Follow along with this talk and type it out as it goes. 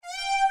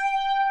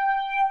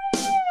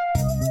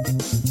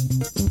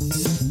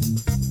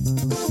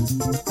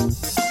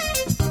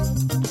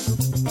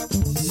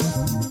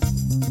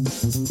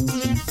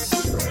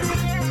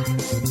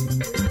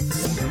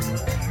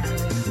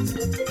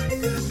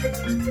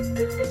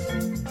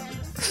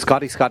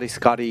Scotty, Scotty,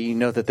 Scotty, you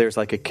know that there's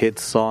like a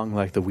kid's song,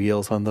 like the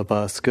wheels on the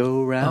bus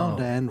go round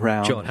and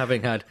round. John,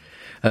 having had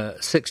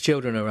 6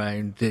 children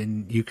around,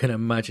 then you can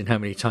imagine how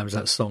many times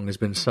that song has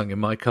been sung in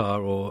my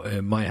car or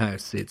in my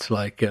house. It's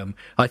like,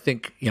 I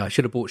think, I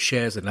should have bought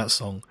shares in that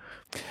song.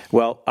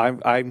 Well,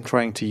 I'm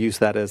trying to use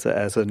that as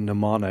a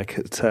mnemonic,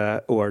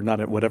 or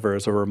not whatever,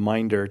 as a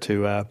reminder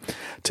to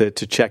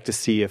check to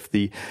see if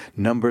the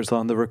numbers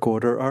on the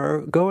recorder are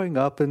going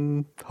up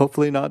and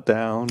hopefully not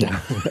down,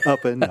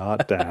 up and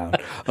not down,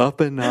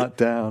 up and not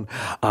down.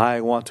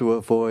 I want to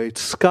avoid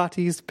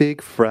Scotty's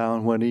big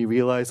frown when he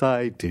realized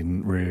I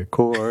didn't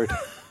record.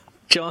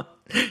 John,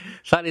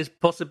 that is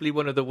possibly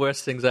one of the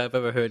worst things I've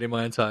ever heard in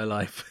my entire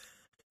life.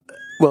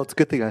 Well, it's a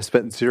good thing I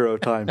spent 0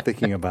 time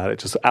thinking about it.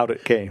 Just out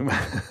it came.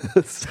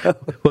 So.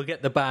 We'll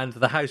get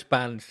the house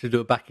band, to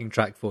do a backing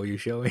track for you,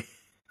 shall we?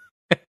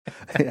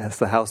 Yes,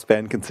 the house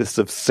band consists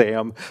of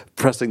Sam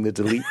pressing the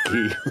delete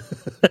key.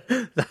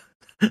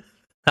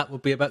 That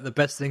would be about the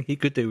best thing he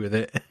could do with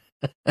it.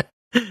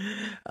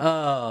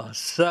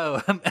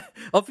 So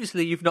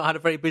obviously you've not had a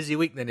very busy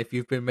week then if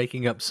you've been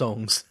making up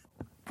songs.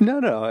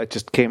 No, it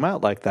just came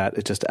out like that.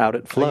 It just out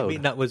it flowed. I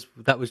mean, that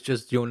was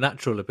just your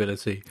natural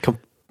ability.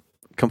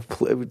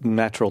 Complete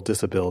natural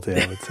disability,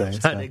 I would say.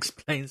 That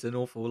explains an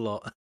awful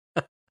lot.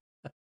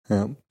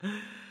 Yeah.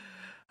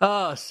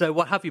 So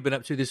what have you been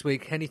up to this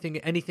week? Anything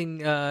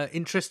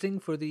interesting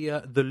for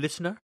the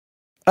listener?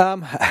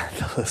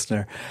 The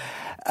listener.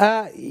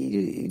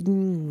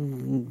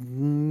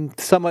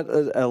 Somewhat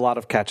a lot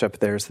of catch up.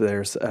 There's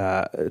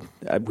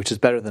which is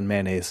better than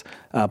mayonnaise,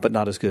 but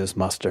not as good as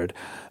mustard.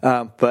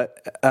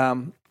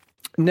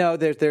 No,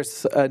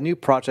 there's a new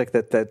project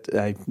that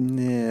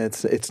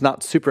it's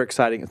not super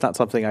exciting. It's not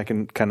something I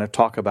can kind of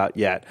talk about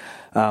yet,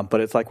 but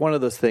it's like one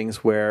of those things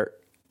where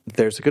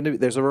there's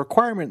a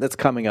requirement that's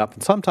coming up,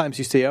 and sometimes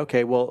you say,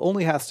 okay, well, it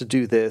only has to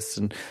do this,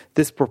 and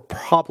this will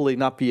probably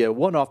not be a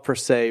one-off per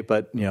se,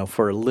 but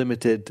for a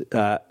limited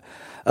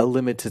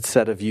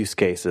set of use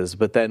cases.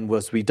 But then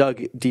as we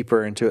dug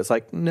deeper into it, it's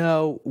like,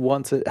 no,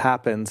 once it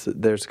happens,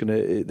 there's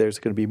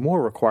gonna be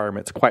more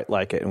requirements quite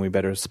like it, and we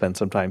better spend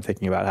some time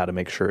thinking about how to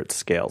make sure it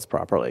scales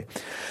properly.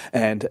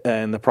 And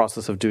in the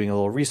process of doing a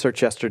little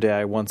research yesterday,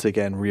 I once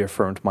again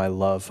reaffirmed my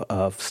love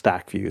of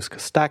stack views,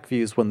 because stack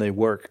views, when they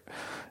work,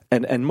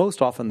 and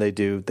most often they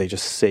do, they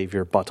just save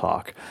your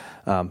buttock,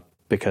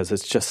 because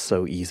it's just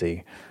so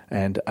easy.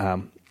 And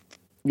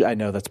I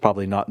know that's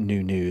probably not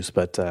new news,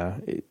 but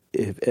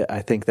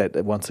I think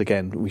that once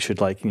again we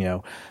should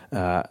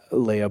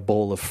lay a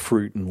bowl of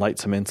fruit and light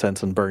some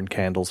incense and burn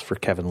candles for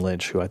Kevin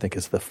Lynch, who I think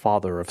is the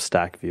father of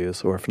stack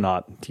views, or if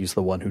not, he's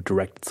the one who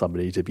directed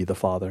somebody to be the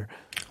father.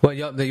 Well,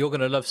 you're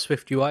going to love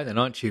SwiftUI then,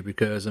 aren't you?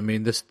 Because I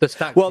mean, the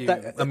stack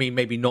view.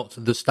 Maybe not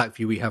the stack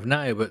view we have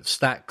now, but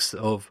stacks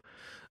of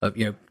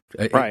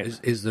right.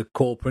 is the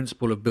core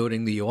principle of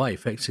building the UI,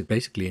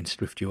 basically in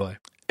SwiftUI.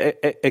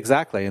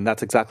 Exactly, and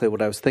that's exactly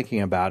what I was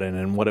thinking about,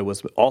 and what it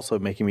was also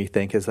making me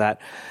think is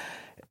that,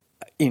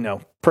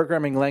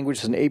 programming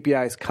languages and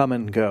APIs come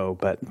and go,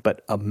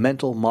 but a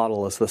mental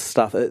model is the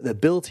stuff. The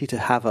ability to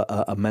have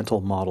a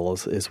mental model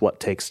is what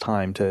takes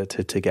time to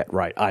get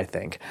right, I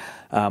think.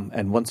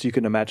 And once you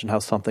can imagine how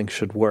something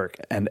should work,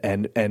 and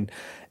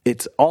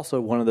it's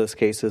also one of those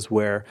cases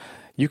where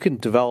you can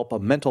develop a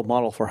mental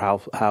model for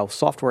how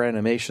software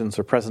animations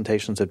or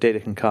presentations of data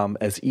can come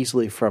as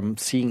easily from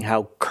seeing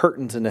how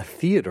curtains in a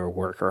theater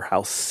work, or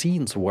how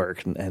scenes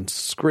work, and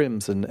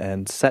scrims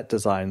and set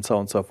design and so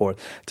on and so forth.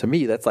 To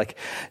me, that's like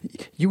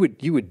you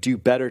would do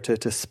better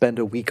to spend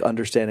a week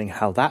understanding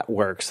how that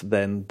works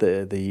than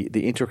the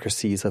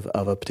intricacies of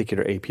a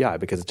particular API,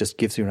 because it just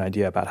gives you an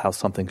idea about how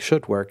something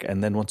should work,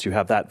 and then once you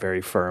have that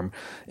very firm,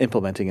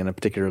 implementing in a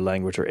particular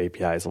language or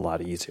API is a lot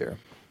easier.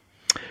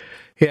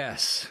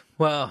 Yes.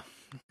 Well,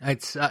 talking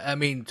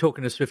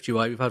to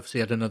SwiftUI, we've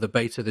obviously had another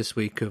beta this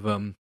week of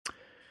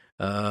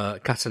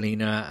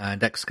Catalina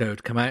and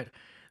Xcode come out.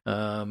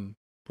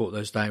 Brought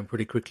those down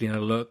pretty quickly in a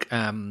look,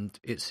 and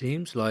it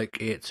seems like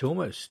it's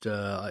almost,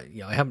 I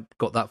haven't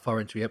got that far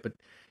into it yet, but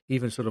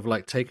even sort of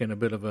like taken a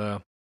bit of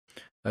a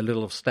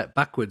little step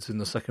backwards in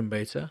the second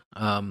beta.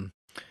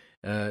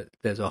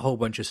 There's a whole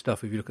bunch of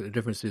stuff, if you look at the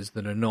differences,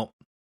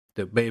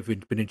 that may have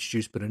been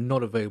introduced but are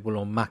not available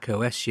on Mac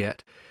OS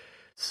yet.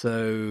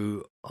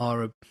 So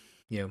our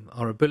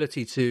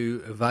ability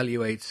to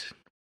evaluate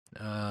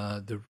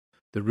the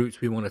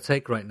routes we want to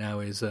take right now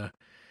is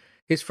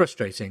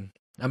frustrating.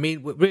 I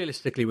mean,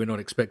 realistically, we're not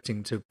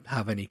expecting to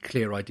have any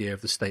clear idea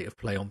of the state of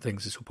play on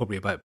things. It's probably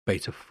about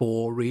beta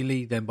 4,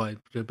 really. But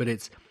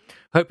it's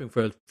hoping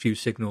for a few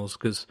signals,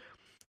 because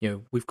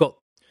we've got,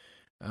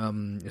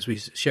 as we were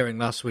sharing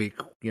last week,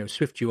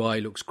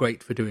 SwiftUI looks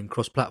great for doing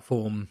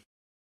cross-platform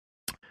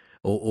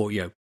or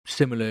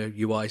similar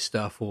UI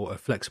stuff or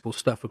flexible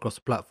stuff across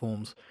the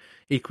platforms.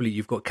 Equally,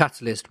 you've got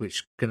Catalyst,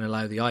 which can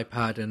allow the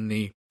iPad and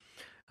the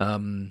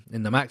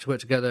Mac to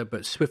work together,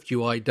 but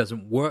SwiftUI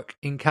doesn't work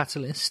in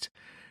Catalyst,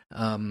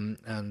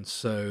 and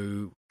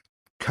so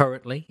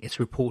currently it's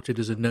reported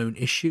as a known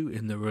issue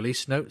in the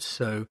release notes.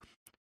 So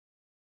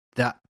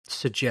that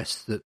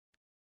suggests that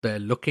they're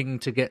looking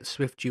to get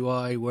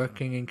SwiftUI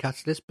working in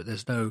Catalyst, but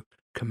there's no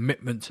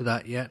commitment to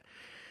that yet.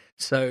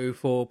 So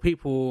for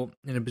people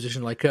in a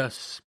position like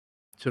us,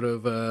 sort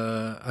of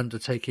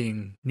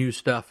undertaking new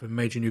stuff and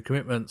major new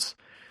commitments,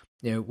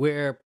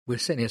 we're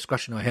sitting here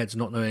scratching our heads,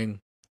 not knowing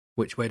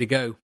which way to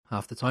go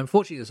half the time.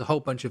 Fortunately, there's a whole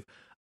bunch of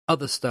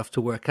other stuff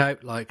to work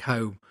out, like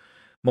how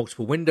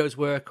multiple windows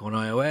work on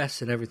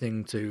iOS and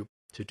everything to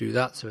do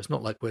that. So it's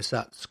not like we're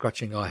sat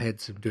scratching our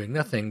heads and doing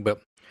nothing,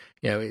 but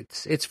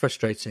it's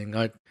frustrating.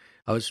 I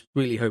was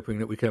really hoping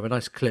that we could have a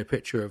nice clear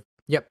picture of,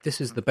 yep,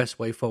 this is the best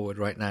way forward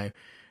right now.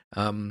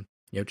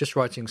 Just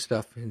writing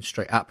stuff in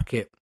straight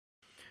AppKit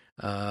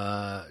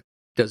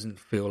doesn't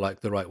feel like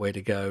the right way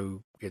to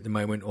go at the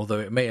moment, although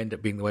it may end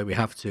up being the way we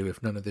have to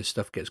if none of this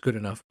stuff gets good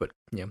enough. But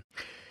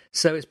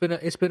so it's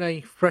been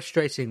a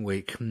frustrating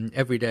week.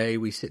 Every day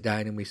we sit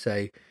down and we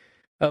say,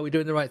 "Are we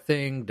doing the right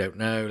thing? Don't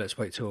know. Let's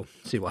wait till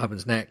see what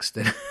happens next."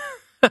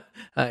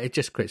 It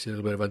just creates a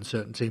little bit of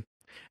uncertainty,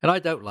 and I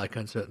don't like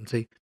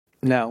uncertainty.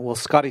 Now, well,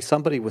 Scotty,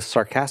 somebody was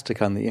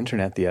sarcastic on the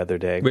internet the other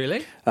day.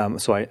 Really?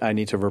 So I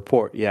need to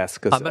report. Yes,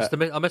 because I must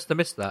have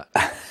missed that.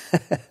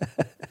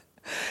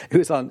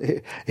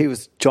 He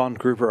was John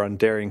Gruber on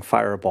Daring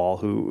Fireball,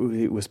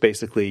 who was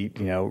basically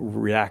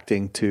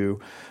reacting to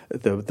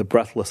the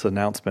breathless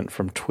announcement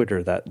from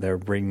Twitter that they're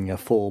bringing a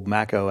full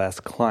Mac OS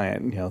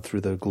client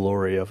through the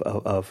glory of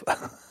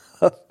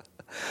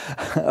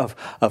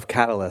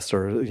Catalyst,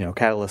 or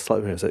Catalyst.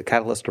 Is it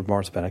Catalyst or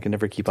Marzipan? I can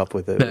never keep up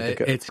with it. No,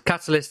 it's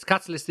Catalyst.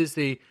 Catalyst is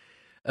the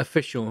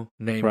official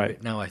name of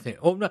it now, I think.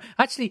 Oh no,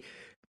 actually,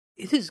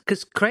 it is,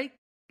 because Craig.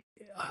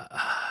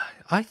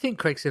 I think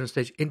Craig said on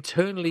stage,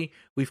 internally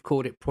we've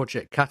called it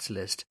Project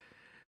Catalyst,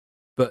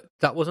 but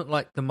that wasn't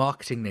like the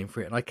marketing name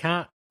for it. And I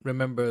can't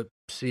remember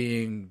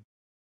seeing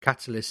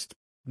Catalyst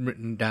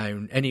written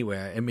down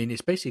anywhere. I mean,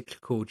 it's basically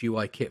called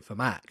UI Kit for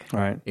Mac.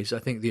 Right. Is, I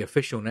think, the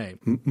official name.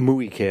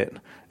 MUI Kit.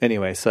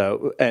 Anyway,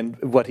 so, and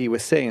what he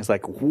was saying is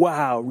like,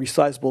 wow,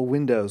 resizable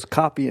windows,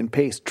 copy and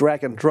paste,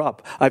 drag and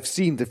drop. I've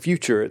seen the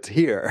future. It's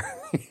here.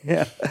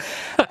 Yeah.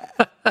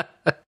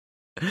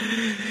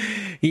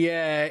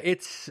 Yeah,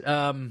 it's.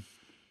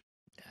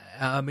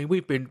 I mean,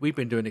 we've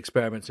been doing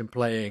experiments and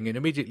playing, and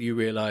immediately you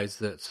realise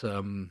that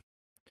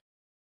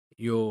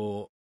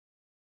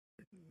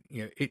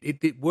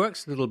it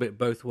works a little bit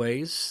both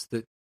ways.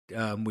 That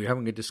we're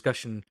having a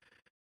discussion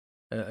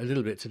a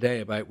little bit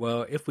today about,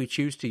 well, if we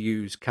choose to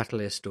use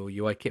Catalyst or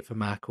UI Kit for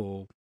Mac,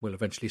 or we'll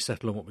eventually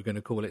settle on what we're going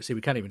to call it. See,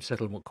 we can't even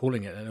settle on what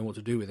calling it. I don't know what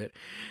to do with it.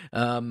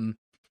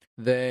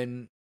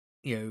 Then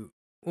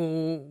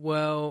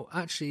well,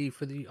 actually,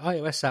 for the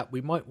iOS app,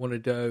 we might want to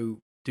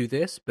do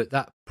this, but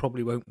that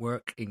probably won't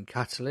work in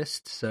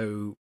Catalyst,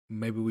 so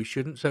maybe we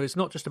shouldn't. So it's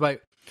not just about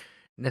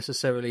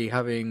necessarily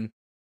having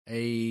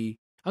I'm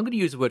going to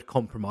use the word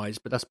compromise,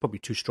 but that's probably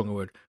too strong a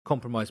word.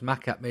 Compromise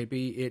Mac app,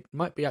 maybe. It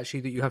might be actually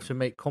that you have to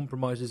make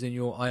compromises in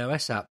your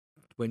iOS app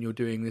when you're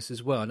doing this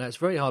as well. Now, it's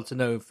very hard to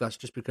know if that's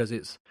just because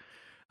it's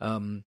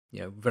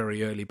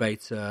very early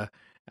beta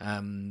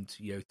and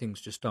things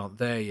just aren't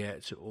there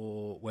yet,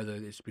 or whether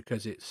it's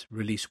because it's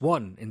release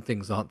 1 and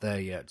things aren't there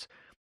yet.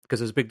 Because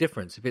there's a big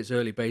difference. If it's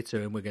early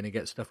beta and we're going to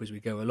get stuff as we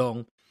go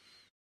along,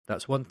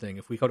 that's one thing.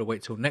 If we got to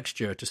wait till next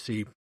year to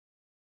see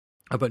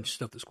a bunch of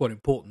stuff that's quite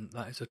important,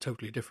 that is a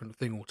totally different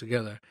thing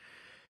altogether.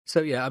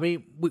 So yeah, I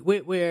mean,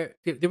 we're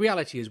the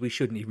reality is we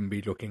shouldn't even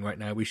be looking right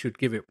now. We should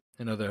give it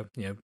another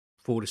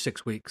 4 to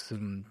 6 weeks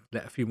and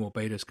let a few more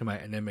betas come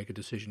out and then make a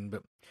decision.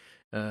 But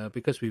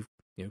because we've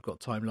got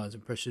timelines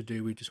and pressure to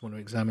do, we just want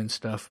to examine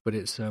stuff. But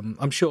it's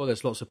I'm sure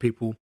there's lots of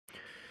people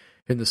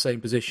in the same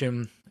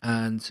position,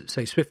 and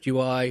say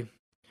SwiftUI,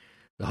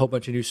 a whole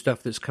bunch of new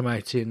stuff that's come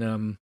out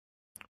in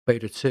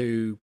beta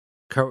 2,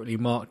 currently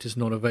marked as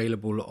not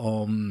available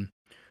on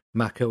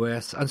Mac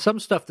OS, and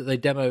some stuff that they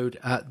demoed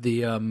at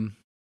the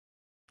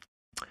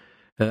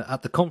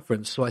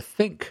conference. So I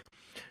think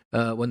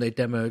when they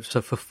demoed,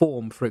 so for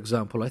Form, for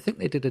example, I think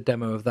they did a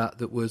demo of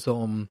that was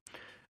on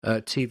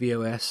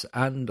tvOS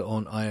and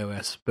on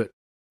iOS,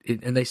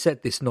 and they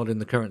said this not in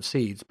the current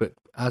seeds, but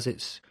as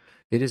it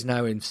is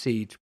now in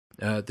seed.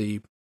 The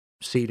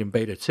seed in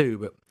beta 2,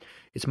 but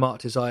it's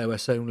marked as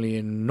iOS only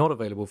and not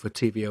available for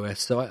tvOS.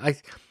 So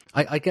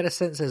I get a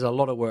sense there's a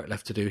lot of work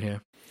left to do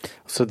here.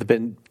 So the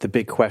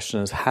big question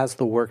is, has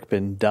the work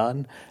been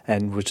done,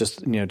 and was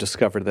just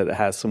discovered that it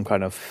has some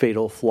kind of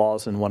fatal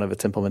flaws in one of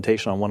its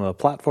implementation on one of the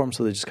platforms,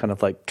 so they just kind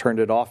of like turned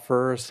it off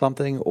or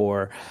something,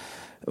 or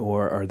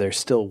are they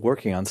still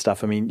working on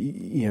stuff? I mean,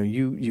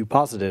 you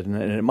posited, and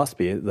it must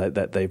be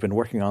that they've been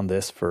working on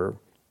this for,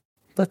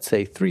 let's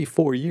say,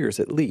 3-4 years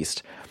at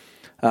least.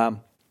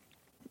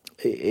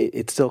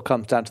 It still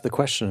comes down to the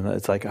question.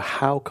 It's like,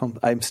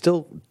 I'm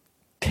still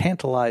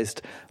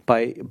tantalized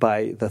by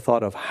the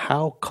thought of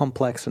how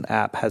complex an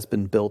app has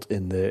been built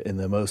in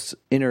the most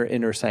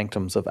inner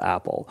sanctums of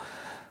Apple,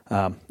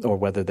 or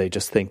whether they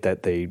just think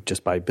that they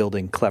just by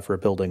building clever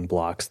building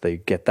blocks they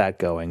get that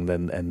going,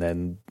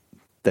 then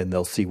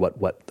they'll see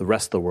what the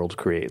rest of the world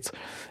creates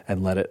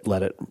and let it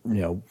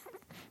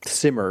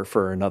simmer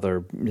for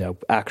another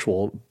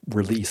actual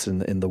release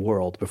in the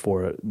world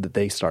before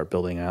they start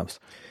building apps.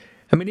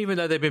 I mean, even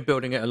though they've been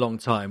building it a long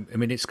time, I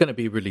mean, it's going to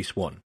be release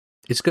 1.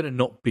 It's going to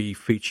not be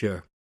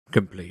feature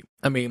complete.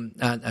 I mean,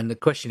 and the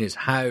question is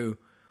how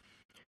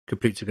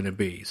complete it's going to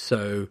be.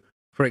 So,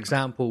 for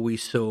example, we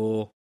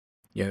saw,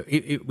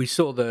 we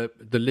saw the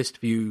list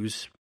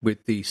views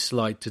with the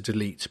slide to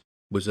delete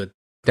was a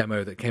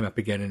demo that came up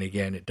again and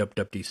again at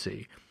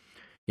WWDC.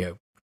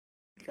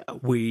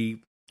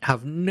 We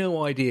have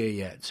no idea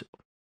yet.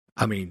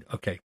 I mean,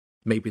 okay,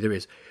 maybe there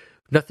is.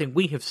 Nothing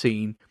we have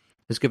seen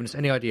has given us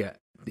any idea.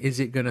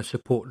 Is it going to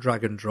support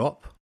drag and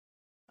drop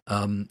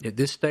at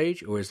this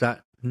stage, or is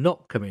that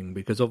not coming?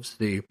 Because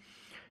obviously,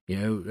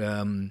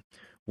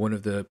 one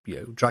of the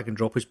drag and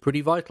drop is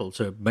pretty vital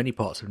to many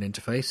parts of an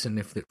interface, and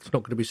if it's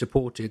not going to be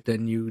supported,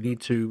 then you need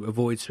to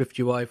avoid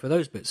SwiftUI for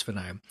those bits for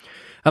now.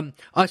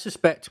 I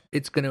suspect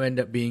it's going to end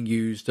up being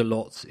used a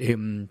lot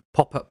in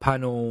pop-up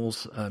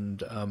panels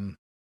and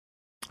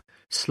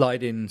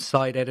slide-in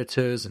side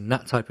editors and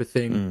that type of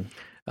thing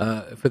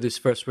for this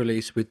first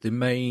release, with the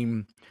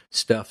main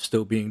stuff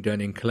still being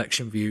done in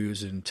collection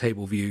views and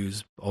table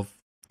views of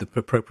the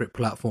appropriate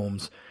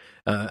platforms.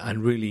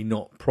 And really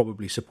not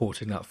probably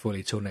supporting that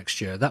fully till next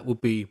year. That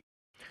would be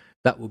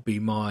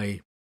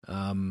my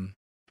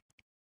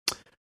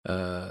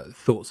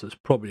thoughts. That's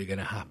probably going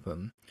to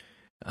happen.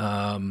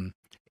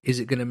 Is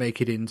it going to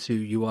make it into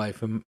UI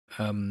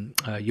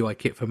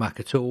kit for Mac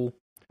at all?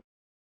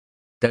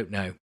 Don't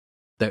know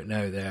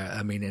there.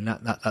 I mean, and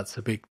that's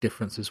a big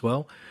difference as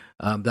well.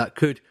 That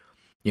could,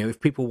 if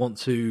people want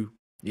to,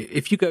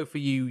 if you go for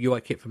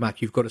UI kit for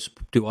Mac, you've got to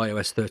do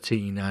iOS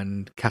 13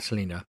 and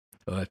Catalina.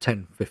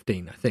 10,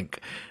 15, I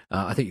think.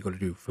 I think you've got to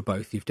do for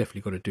both. You've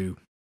definitely got to do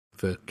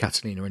for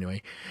Catalina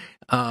anyway.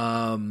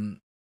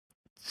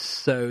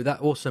 So that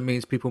also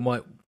means people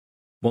might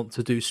want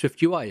to do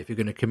SwiftUI. If you're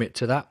going to commit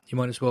to that, you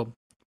might as well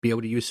be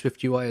able to use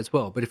SwiftUI as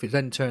well. But if it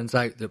then turns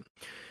out that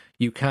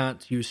you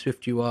can't use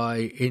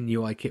SwiftUI in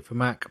UIKit for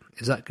Mac,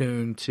 is that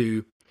going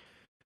to,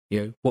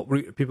 what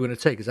route are people going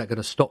to take? Is that going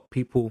to stop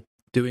people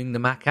doing the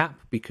Mac app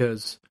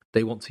because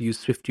they want to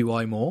use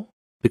SwiftUI more?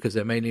 Because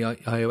they're mainly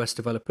iOS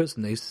developers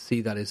and they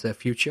see that as their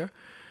future,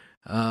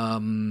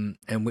 in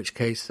which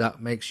case that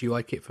makes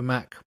UIKit for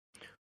Mac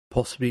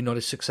possibly not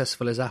as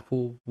successful as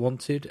Apple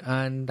wanted,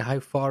 and how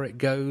far it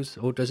goes,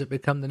 or does it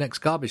become the next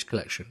garbage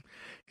collection?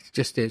 It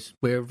just is.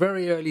 We're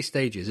very early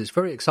stages. It's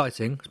very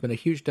exciting. It's been a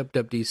huge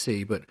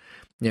WWDC, but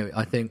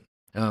I think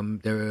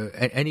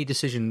any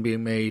decision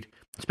being made,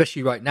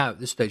 especially right now at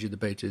this stage of the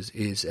betas,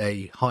 is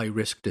a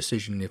high-risk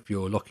decision if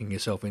you're locking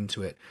yourself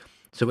into it.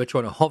 So we're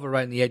trying to hover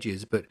around the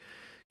edges, but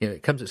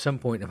it comes at some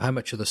point of how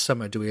much of the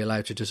summer do we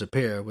allow to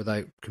disappear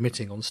without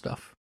committing on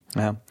stuff.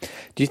 Yeah.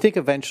 Do you think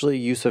eventually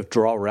use of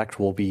DrawsRect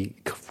will be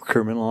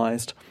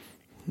criminalized?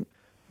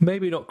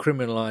 Maybe not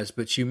criminalized,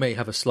 but you may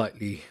have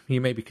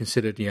you may be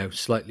considered,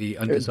 slightly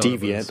undesirable,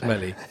 deviant,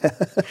 smelly.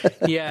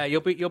 Yeah,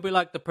 you'll be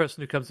like the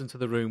person who comes into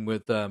the room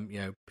with,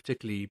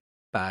 particularly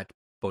bad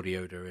body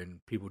odor,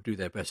 and people do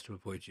their best to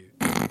avoid you.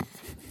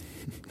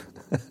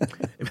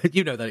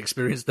 You know that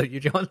experience, don't you,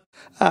 John?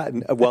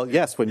 Well,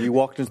 yes. When you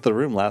walked into the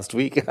room last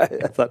week, I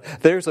thought,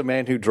 there's a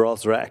man who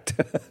DrawsRect.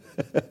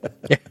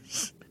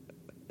 Yes.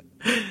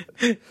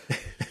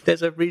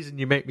 There's a reason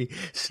you make me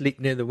sleep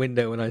near the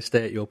window when I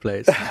stay at your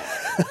place.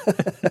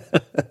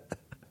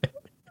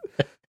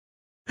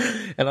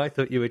 And I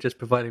thought you were just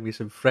providing me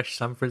some fresh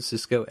San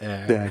Francisco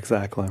air. Yeah,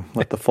 exactly.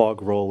 Let the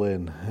fog roll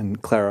in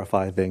and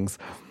clarify things.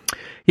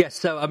 Yes,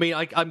 so I mean,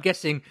 I'm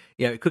guessing,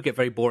 it could get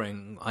very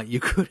boring. You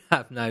could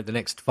have now the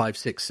next 5,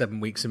 6, 7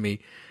 weeks of me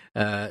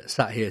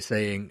sat here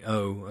saying,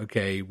 "Oh,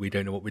 okay, we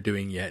don't know what we're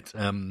doing yet,"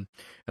 and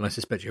I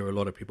suspect you hear a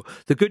lot of people.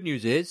 The good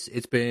news is,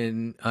 it's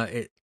been,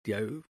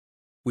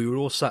 we were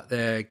all sat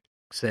there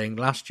saying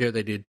last year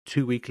they did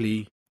 2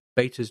 weekly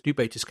betas. New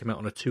betas came out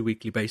on a 2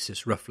 weekly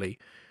basis, roughly.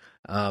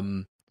 A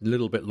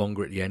little bit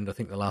longer at the end. I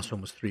think the last one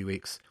was 3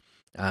 weeks,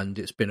 and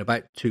it's been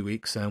about 2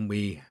 weeks, and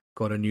we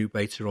got a new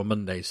beta on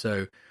Monday.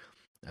 So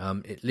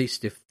at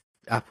least if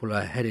Apple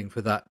are heading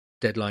for that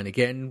deadline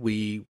again,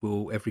 we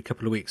will every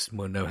couple of weeks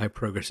we'll know how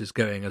progress is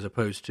going, as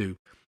opposed to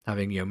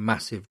having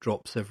massive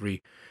drops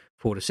every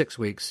 4 to 6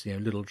 weeks.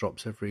 Little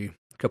drops every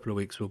couple of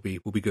weeks will be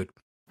good.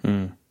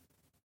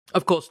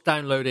 Of course,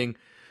 downloading.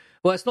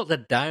 Well, it's not the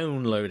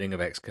downloading of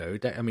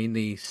Xcode. I mean,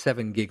 the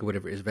 7 gig or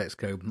whatever it is of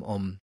Xcode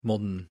on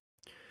modern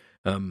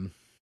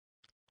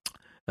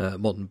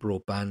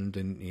broadband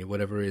and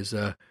whatever is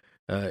a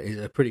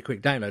pretty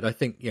quick download. I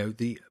think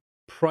the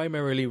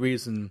primary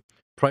reason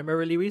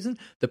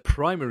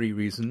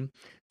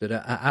that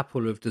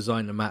Apple have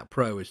designed the Mac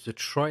Pro is to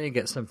try and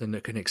get something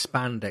that can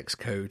expand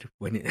Xcode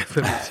when it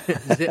from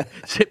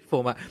zip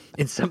format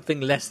in something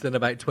less than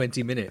about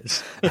 20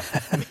 minutes.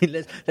 I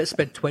mean, let's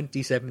spend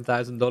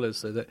 $27,000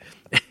 so that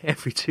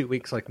every 2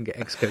 weeks I can get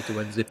Xcode to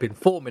unzip in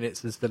 4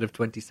 minutes instead of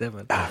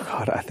 27. Oh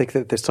God, I think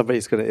that there's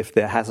somebody's going to, if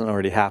that hasn't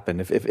already happened,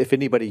 if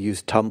anybody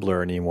used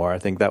Tumblr anymore, I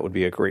think that would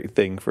be a great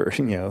thing for,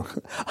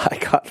 I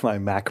got my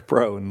Mac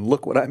Pro and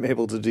look what I'm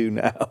able to do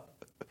now.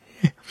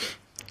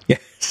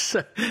 Yes.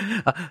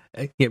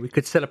 Yeah, we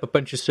could set up a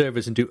bunch of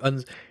servers and do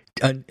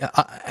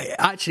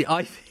actually,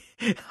 I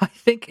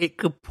think it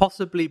could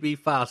possibly be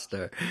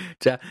faster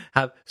to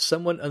have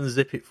someone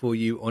unzip it for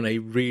you on a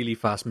really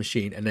fast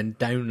machine and then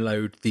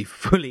download the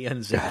fully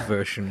unzipped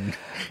version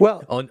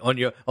Well, on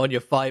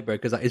your Fiber,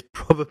 because that is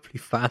probably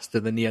faster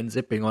than the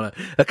unzipping on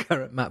a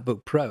current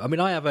MacBook Pro. I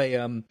mean, I have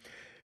a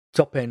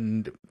top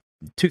end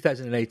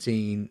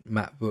 2018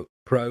 MacBook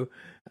Pro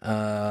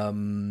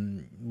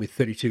with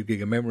 32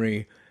 gig of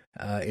memory.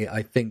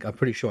 I'm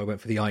pretty sure I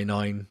went for the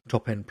i9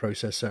 top end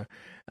processor,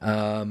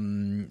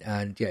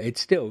 and yeah, it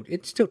still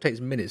takes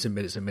minutes and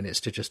minutes and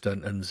minutes to just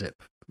unzip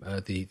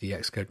the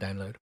Xcode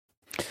download.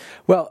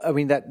 Well, I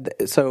mean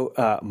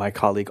my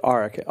colleague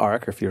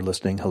Arik, if you're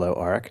listening, hello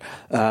Arik,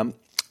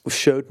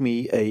 showed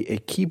me a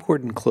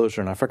keyboard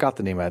enclosure, and I forgot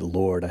the name.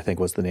 Lord, I think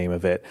was the name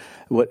of it.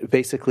 What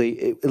basically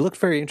it looked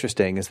very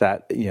interesting is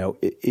that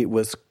it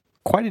was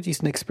quite a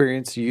decent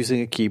experience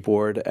using a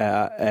keyboard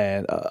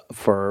and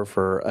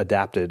for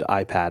adapted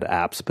iPad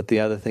apps. But the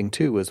other thing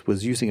too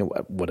was using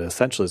what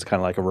essentially is kind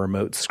of like a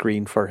remote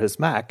screen for his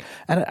Mac,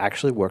 and it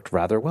actually worked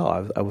rather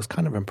well. I was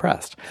kind of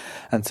impressed.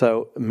 And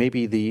so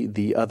maybe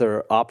the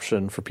other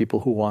option for people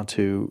who want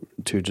to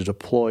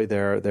deploy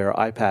their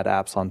iPad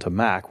apps onto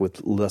Mac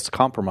with less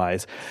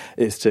compromise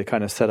is to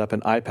kind of set up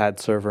an iPad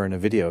server and a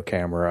video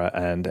camera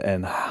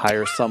and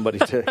hire somebody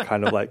to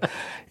kind of like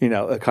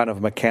a kind of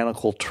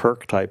Mechanical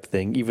Turk type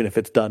thing, even if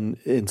it's done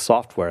in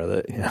software.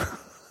 That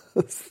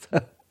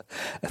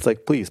it's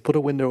like, please put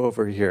a window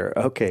over here.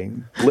 Okay,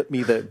 blip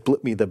me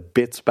the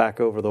bits back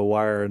over the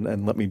wire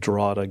and let me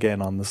draw it again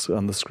on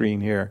the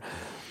screen here.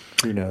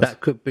 Who knows?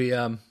 That could be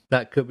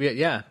it.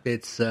 Yeah,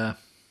 it's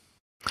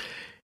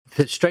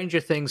stranger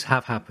things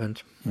have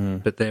happened,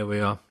 but there we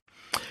are.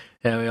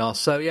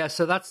 So yeah,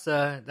 so that's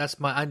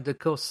my, and of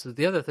course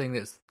the other thing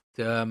that's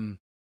I'm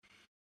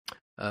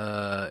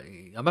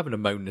having a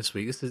moan this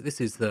week. This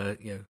is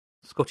the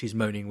Scotty's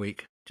moaning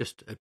week.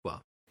 Just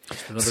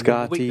another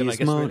Scotty's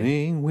week,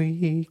 moaning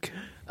week.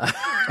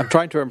 I'm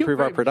trying to improve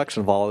our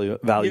production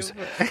values.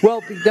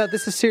 Well, no,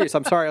 this is serious.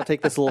 I'm sorry, I'll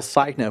take this little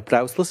side note, but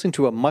I was listening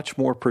to a much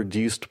more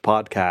produced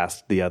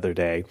podcast the other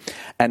day,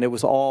 and it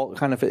was all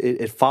kind of,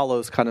 it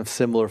follows kind of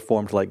similar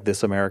form to like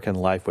This American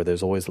Life, where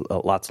there's always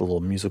lots of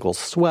little musical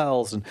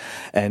swells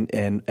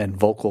and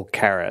vocal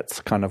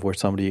carrots, kind of where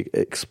somebody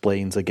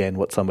explains again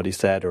what somebody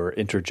said or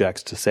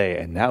interjects to say,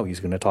 and now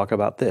he's going to talk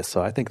about this.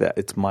 So I think that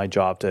it's my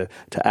job to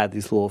add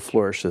these little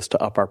flourishes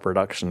to up our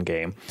production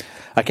game.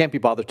 I can't be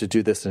bothered to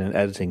do this in an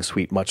editing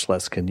suite, much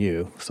less can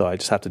you. So I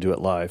just have to do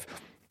it live.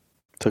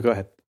 So go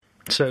ahead.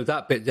 So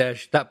that bit there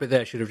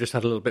should have just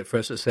had a little bit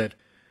first that said,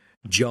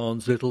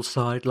 John's little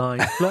sideline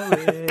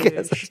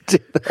flourish.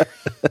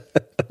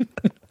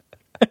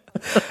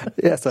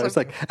 Yeah, so it's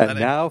like, and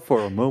now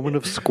for a moment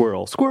of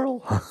squirrel.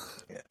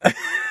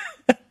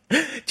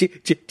 Do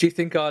you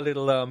think our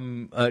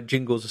little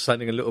jingles are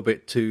sounding a little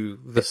bit too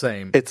the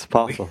same? It's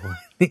possible.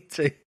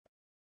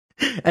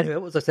 Anyway,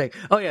 what was I saying?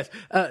 Oh yes,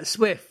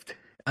 Swift.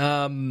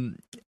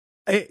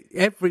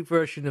 Every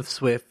version of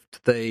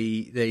Swift,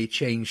 they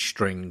change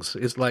strings.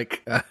 It's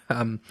like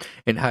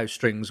in how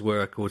strings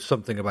work, or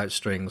something about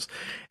strings,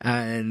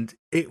 and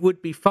it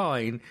would be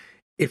fine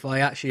if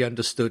I actually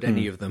understood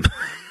any of them.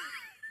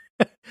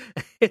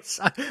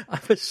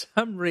 For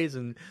some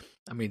reason,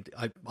 I mean,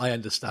 I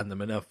understand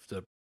them enough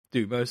to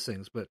do most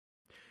things, but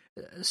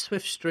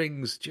Swift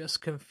strings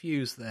just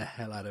confuse the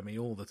hell out of me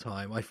all the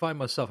time. I find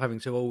myself having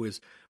to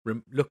always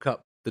look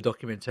up the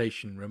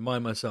documentation,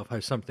 remind myself how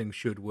something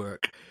should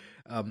work.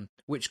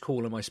 Which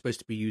call am I supposed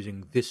to be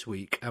using this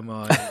week? Am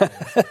I?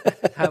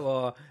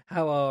 How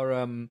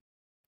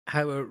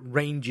are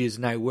ranges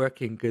now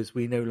working? Because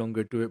we no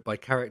longer do it by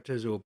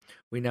characters, or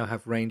we now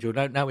have range, or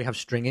now we have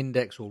string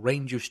index or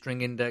range of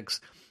string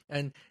index.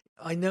 And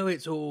I know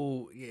it's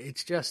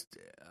just,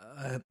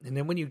 and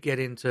then when you get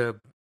into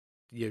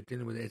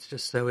dealing with it, it's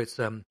just so it's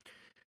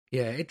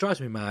it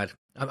drives me mad.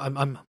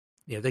 I'm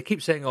they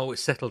keep saying, oh,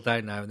 it's settled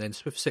down now, and then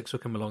Swift 6 will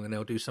come along and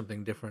they'll do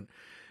something different.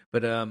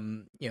 But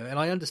and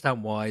I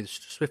understand why.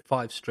 Swift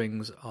 5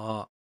 strings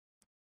are,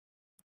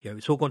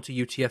 it's all gone to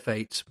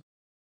UTF-8.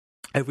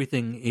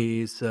 Everything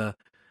is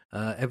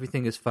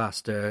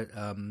faster.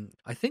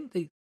 I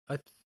think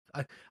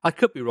I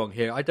could be wrong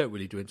here. I don't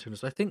really do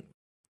internals. I think,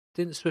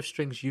 didn't Swift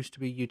strings used to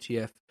be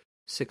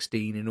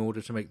UTF-16 in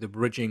order to make the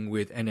bridging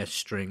with NS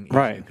string easier?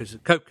 Right. Because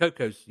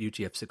Coco's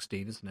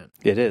UTF-16, isn't it?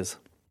 It is.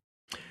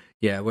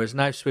 Yeah, whereas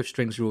now Swift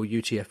strings are all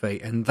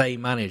UTF-8, and they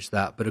manage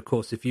that. But of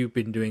course, if you've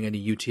been doing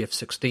any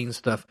UTF-16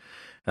 stuff,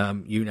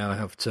 you now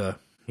have to,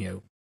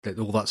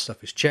 all that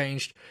stuff is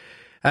changed.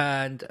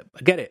 And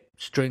I get it.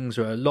 Strings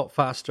are a lot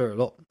faster, a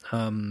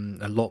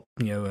lot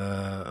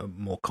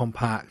more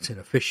compact and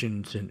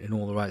efficient and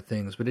all the right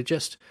things. But it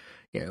just,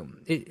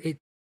 it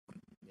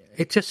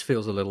just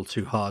feels a little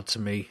too hard to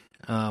me.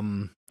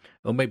 Or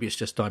maybe it's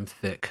just I'm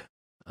thick.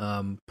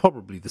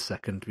 Probably the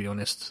second, to be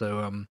honest.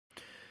 So,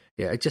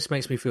 it just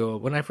makes me feel,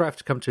 whenever I have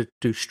to come to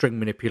do string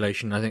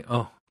manipulation, I think,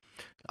 oh,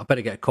 I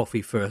better get a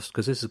coffee first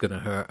because this is going to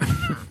hurt.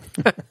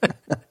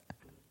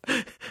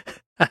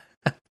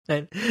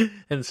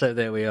 and so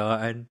there we are.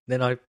 And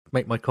then I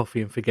make my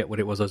coffee and forget what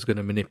it was I was going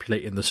to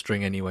manipulate in the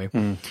string anyway.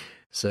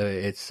 So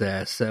it's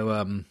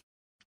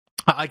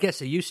I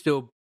guess, are you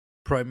still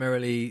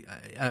primarily,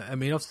 I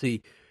mean,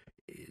 obviously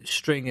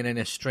string and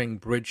NS string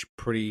bridge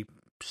pretty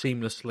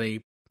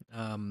seamlessly,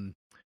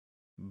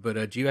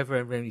 but do you ever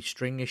have any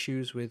string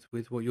issues with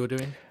what you're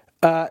doing?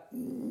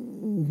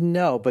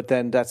 No, but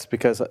then that's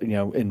because,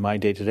 in my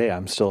day-to-day,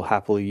 I'm still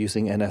happily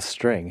using NS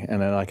string.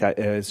 And then,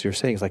 as you're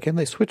saying, it's like, can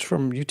they switch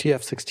from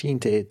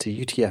UTF-16 to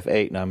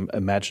UTF-8? And I'm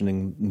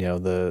imagining,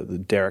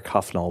 the Derek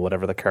Huffnell,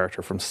 whatever the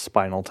character from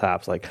Spinal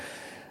Tap's, like,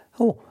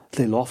 oh,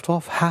 they lopped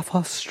off half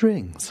our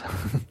strings.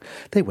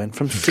 They went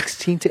from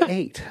 16 to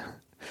 8.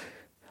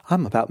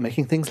 I'm about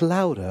making things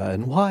louder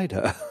and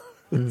wider.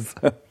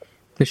 So,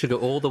 they should go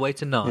all the way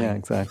to 9. Yeah,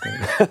 exactly.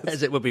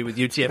 As it would be with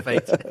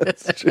UTF-8.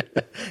 That's true.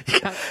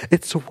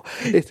 It's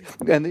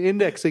and the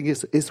indexing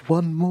is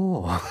one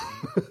more.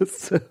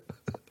 So.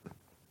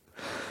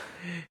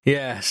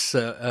 Yes.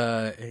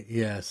 So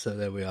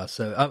there we are.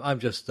 So I'm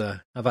just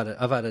I've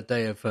had a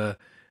day of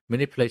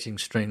manipulating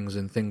strings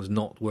and things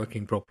not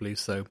working properly.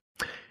 So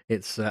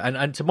it's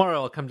and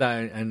tomorrow I'll come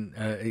down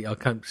and I'll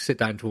come sit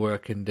down to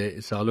work,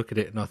 and so I'll look at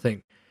it and I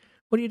think,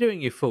 what are you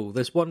doing, you fool?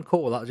 There's one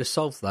call that just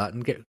solves that,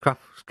 and get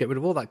rid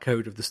of all that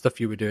code of the stuff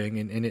you were doing,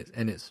 and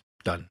it's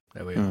done.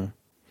 There we are.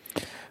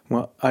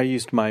 Well, I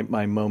used my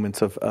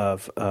moments of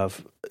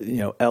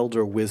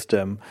elder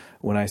wisdom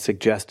when I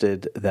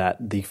suggested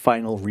that the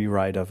final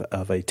rewrite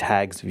of a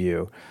tags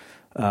view,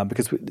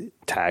 because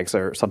tags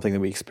are something that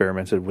we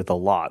experimented with a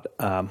lot,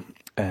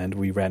 and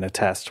we ran a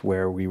test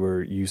where we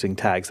were using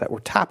tags that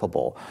were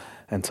tappable.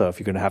 And so if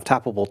you're going to have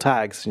tappable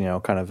tags,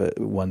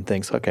 one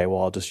thinks, okay,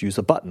 well, I'll just use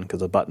a button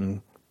because a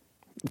button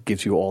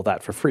gives you all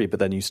that for free. But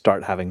then you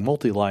start having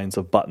multi-lines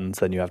of buttons,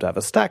 then you have to have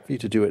a stack view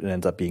to do it, and it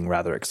ends up being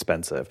rather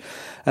expensive.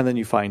 And then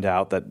you find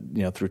out that,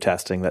 through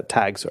testing, that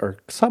tags are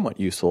somewhat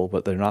useful,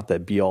 but they're not the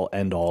be-all,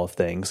 end-all of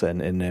things.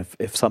 And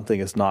if something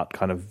is not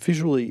kind of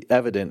visually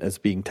evident as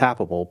being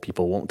tappable,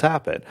 people won't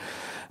tap it.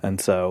 And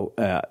so,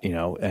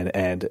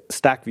 and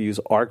stack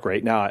views are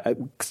great. Now,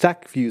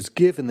 stack views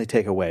give and they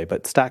take away,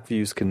 but stack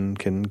views can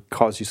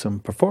cause you some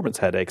performance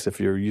headaches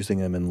if you're using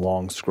them in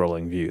long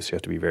scrolling views. You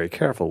have to be very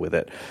careful with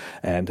it.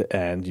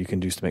 And you can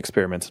do some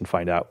experiments and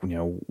find out,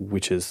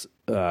 which is,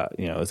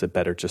 is it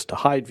better just to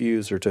hide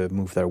views or to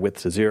move their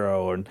width to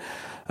 0?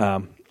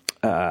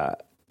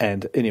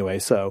 And anyway,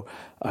 so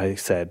I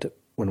said,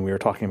 when we were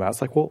talking about it,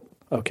 it's like, well,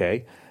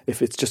 okay,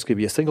 if it's just going to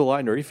be a single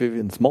line, or if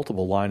it's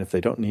multiple line, if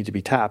they don't need to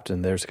be tapped,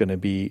 and there's going to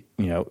be,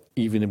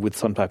 even with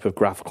some type of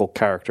graphical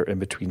character in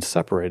between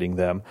separating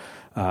them,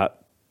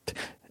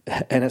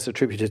 NS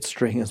attributed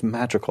string is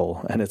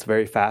magical, and it's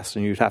very fast,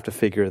 and you'd have to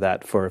figure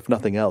that for, if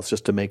nothing else,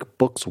 just to make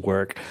books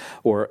work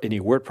or any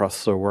word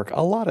processor work,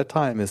 a lot of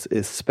time is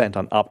spent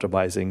on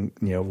optimizing,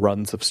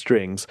 runs of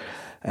strings.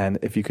 And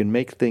if you can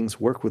make things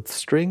work with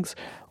strings,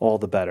 all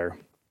the better.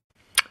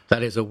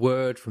 That is a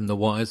word from the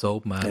wise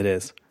old man. It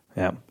is,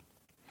 yeah.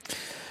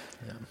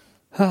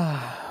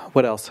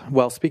 What else?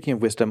 Well, speaking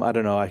of wisdom, I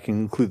don't know, I can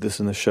include this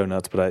in the show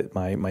notes, but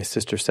my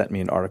sister sent me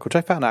an article, which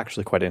I found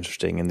actually quite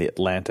interesting, in The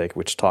Atlantic,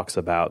 which talks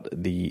about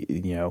the,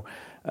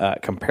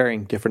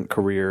 comparing different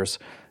careers,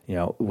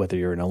 whether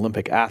you're an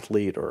Olympic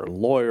athlete or a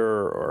lawyer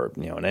or,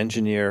 an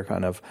engineer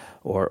kind of,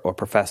 or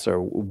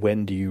professor,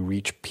 when do you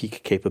reach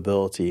peak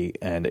capability?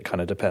 And it kind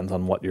of depends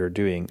on what you're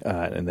doing.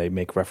 And they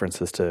make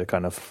references to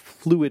kind of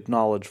fluid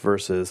knowledge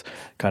versus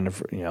kind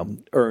of,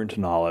 earned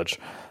knowledge.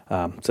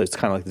 So it's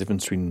kind of like the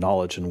difference between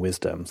knowledge and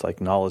wisdom. It's like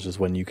knowledge is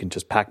when you can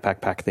just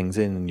pack things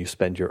in, and you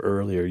spend your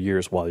earlier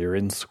years while you're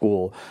in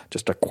school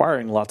just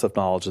acquiring lots of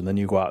knowledge, and then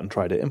you go out and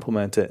try to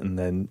implement it. And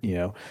then,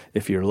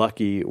 if you're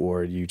lucky,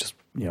 or you just,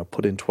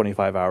 put in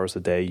 25 hours a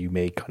day, you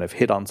may kind of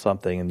hit on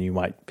something, and you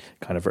might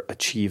kind of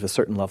achieve a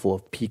certain level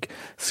of peak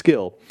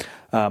skill.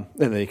 And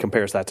then he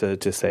compares that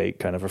to say,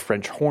 kind of a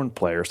French horn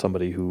player,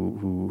 somebody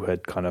who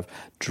had kind of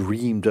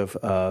dreamed of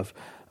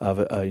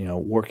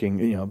working,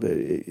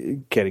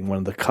 getting one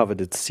of the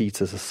coveted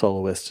seats as a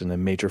soloist in a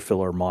major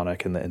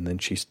philharmonic, and then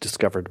she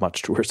discovered,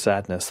 much to her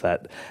sadness,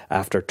 that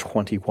after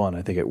 21,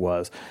 I think it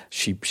was,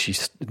 she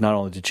not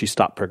only did she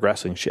stop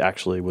progressing, she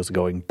actually was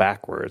going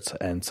backwards.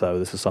 And so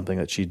this is something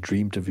that she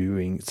dreamed of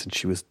doing since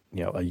she was,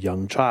 a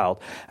young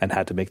child, and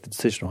had to make the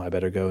decision, I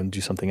better go and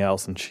do something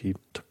else. And she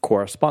took a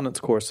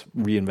correspondence course,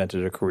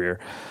 reinvented her career.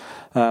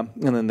 And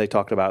then they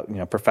talked about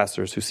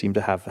professors who seem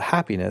to have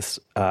happiness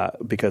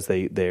because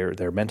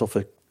their mental,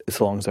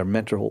 as long as their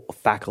mental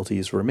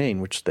faculties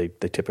remain, which they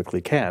typically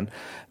can,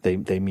 they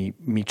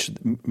reach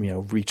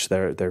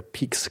their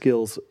peak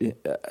skills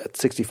at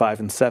 65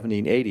 and 70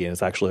 and 80, and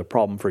it's actually a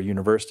problem for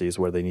universities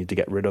where they need to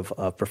get rid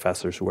of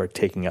professors who are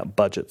taking up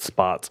budget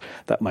spots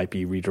that might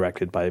be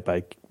redirected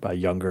by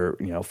younger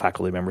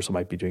faculty members who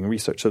might be doing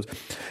research. So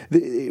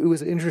it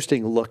was an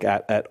interesting look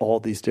at all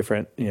these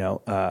different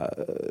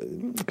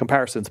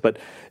comparisons, but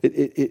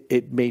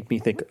it made me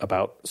think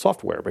about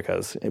software,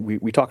 because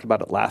we talked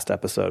about it last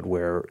episode,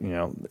 where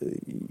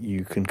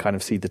you can kind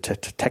of see the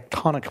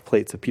tectonic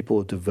plates of people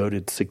who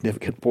devoted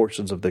significant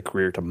portions of their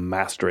career to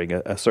mastering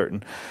a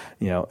certain,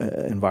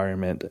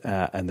 environment,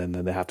 and then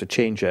they have to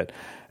change it,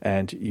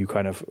 and you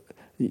kind of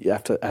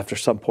after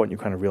some point you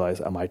kind of realize,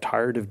 am I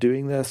tired of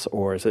doing this,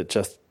 or is it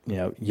just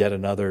yet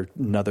another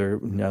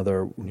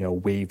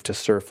wave to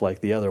surf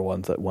like the other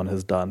ones that one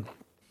has done?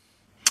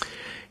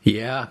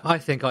 Yeah, I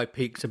think I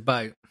peaked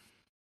about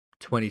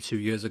 22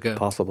 years ago.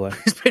 Possibly.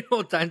 It's been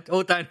all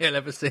downhill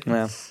ever since.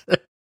 Yeah.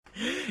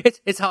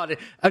 It's hard.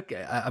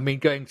 Okay, I mean,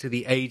 going to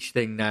the age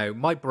thing now,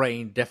 my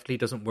brain definitely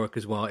doesn't work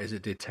as well as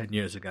it did 10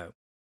 years ago.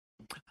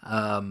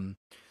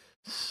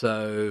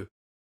 So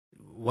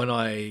when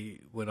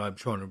I'm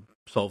trying to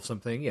solve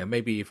something,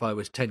 maybe if I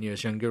was 10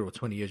 years younger or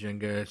 20 years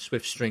younger,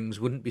 Swift strings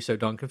wouldn't be so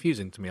darn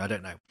confusing to me. I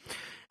don't know.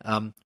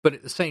 But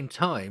at the same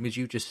time, as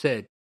you just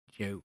said,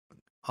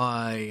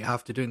 I,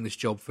 after doing this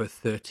job for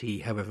 30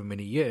 however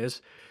many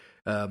years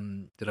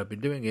that I've been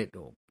doing it,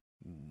 or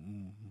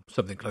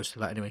something close to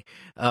that anyway,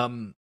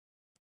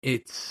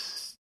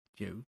 it's,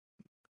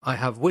 I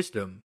have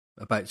wisdom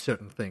about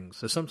certain things.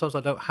 So sometimes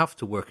I don't have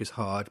to work as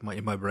hard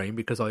in my brain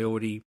because I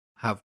already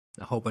have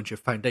a whole bunch of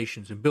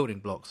foundations and building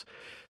blocks.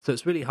 So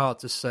it's really hard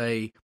to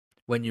say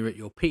when you're at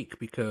your peak,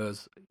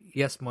 because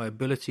yes, my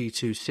ability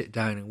to sit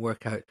down and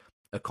work out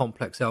a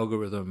complex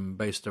algorithm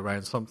based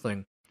around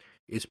something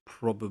is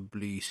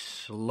probably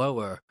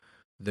slower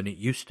than it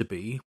used to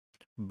be,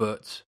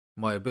 but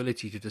my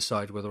ability to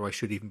decide whether I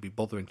should even be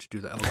bothering to do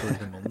that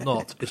algorithm or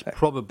not is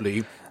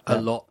probably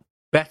a lot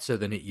better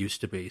than it used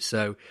to be.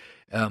 So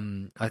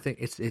I think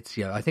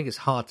it's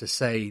hard to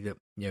say that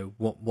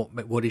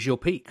what is your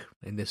peak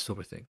in this sort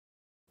of thing.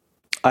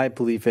 I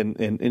believe in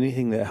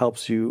anything that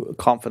helps you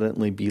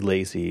confidently be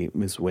lazy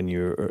is when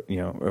you're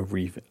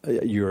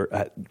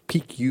at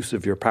peak use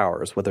of your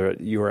powers, whether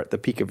you're at the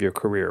peak of your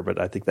career, but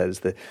I think that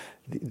is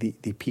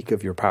the peak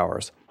of your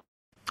powers.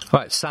 All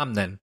right, Sam,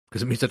 then,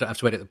 because it means I don't have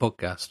to edit the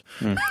podcast.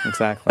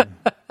 Exactly.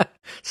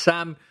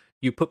 Sam,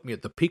 you put me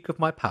at the peak of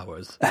my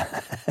powers.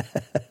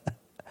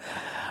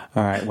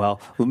 All right,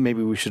 well,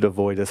 maybe we should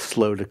avoid a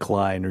slow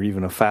decline or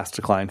even a fast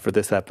decline for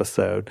this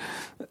episode.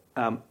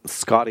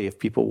 Scotty, if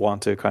people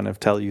want to kind of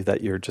tell you that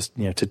you're just,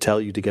 to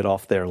tell you to get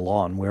off their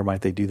lawn, where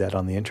might they do that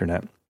on the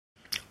internet?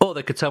 Or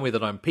they could tell me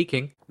that I'm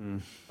peaking.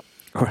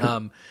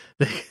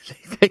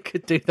 They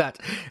could do that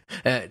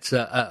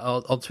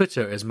on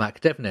Twitter as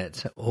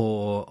MacDevNet,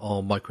 or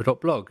on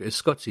micro.blog as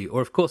Scotty.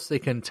 Or, of course, they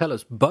can tell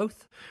us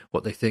both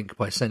what they think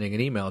by sending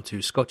an email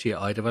to Scotty at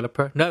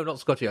iDeveloper. No, not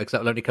Scotty, because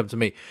that will only come to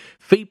me.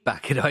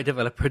 Feedback at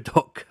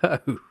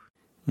iDeveloper.co.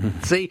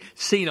 See?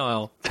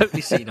 Senile.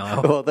 Totally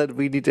senile. Well, then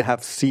we need to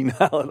have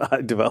senile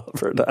at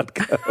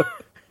iDeveloper.co.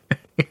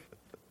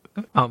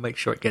 I'll make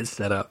sure it gets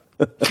set up.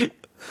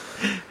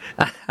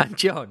 And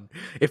John,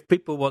 if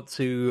people want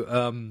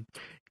to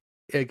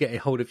get a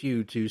hold of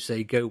you to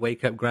say, go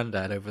wake up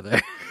Grandad over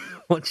there,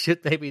 what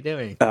should they be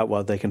doing?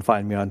 Well, they can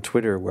find me on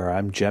Twitter where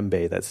I'm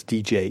Djembe. That's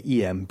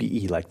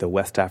DJEMBE, like the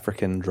West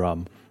African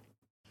drum.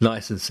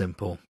 Nice and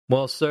simple.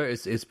 Well, sir,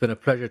 it's been a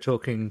pleasure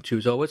talking to you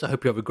as always. I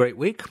hope you have a great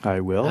week.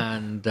 I will.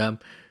 And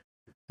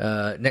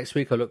next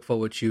week, I look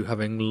forward to you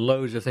having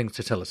loads of things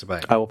to tell us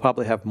about. I will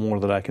probably have more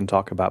that I can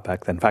talk about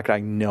back then. In fact, I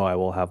know I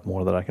will have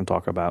more that I can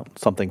talk about.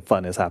 Something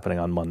fun is happening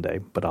on Monday,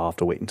 but I'll have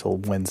to wait until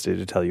Wednesday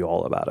to tell you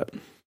all about it.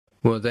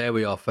 Well, there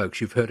we are, folks.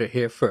 You've heard it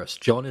here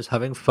first. John is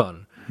having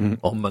fun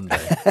on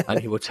Monday, and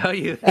he will tell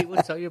you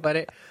about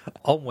it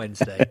on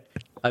Wednesday.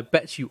 I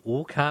bet you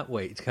all can't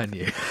wait, can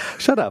you?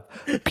 Shut up.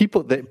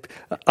 People,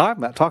 I'm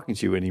not talking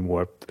to you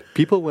anymore.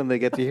 People, when they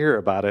get to hear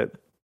about it,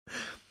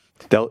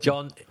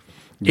 John,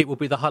 it will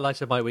be the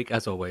highlight of my week,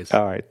 as always.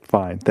 All right,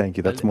 fine. Thank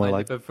you. That's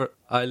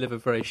I live a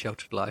very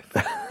sheltered life.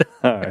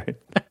 All right.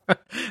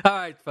 All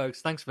right,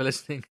 folks. Thanks for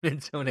listening.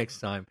 Until next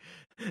time.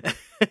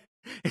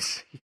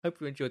 Hope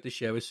you enjoyed the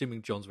show,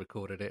 assuming John's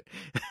recorded it.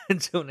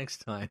 Until next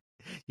time,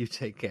 you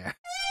take care.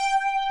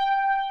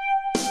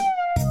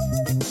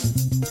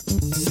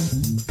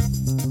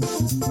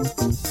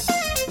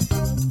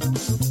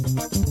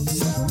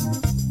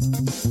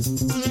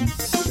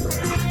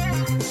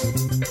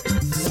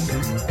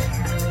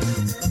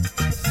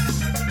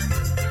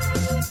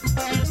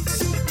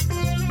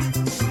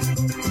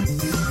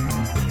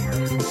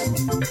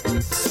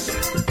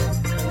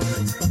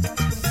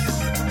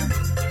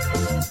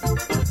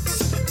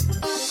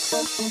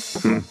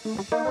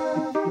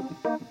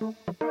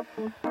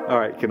 All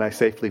right, can I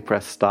safely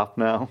press stop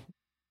now?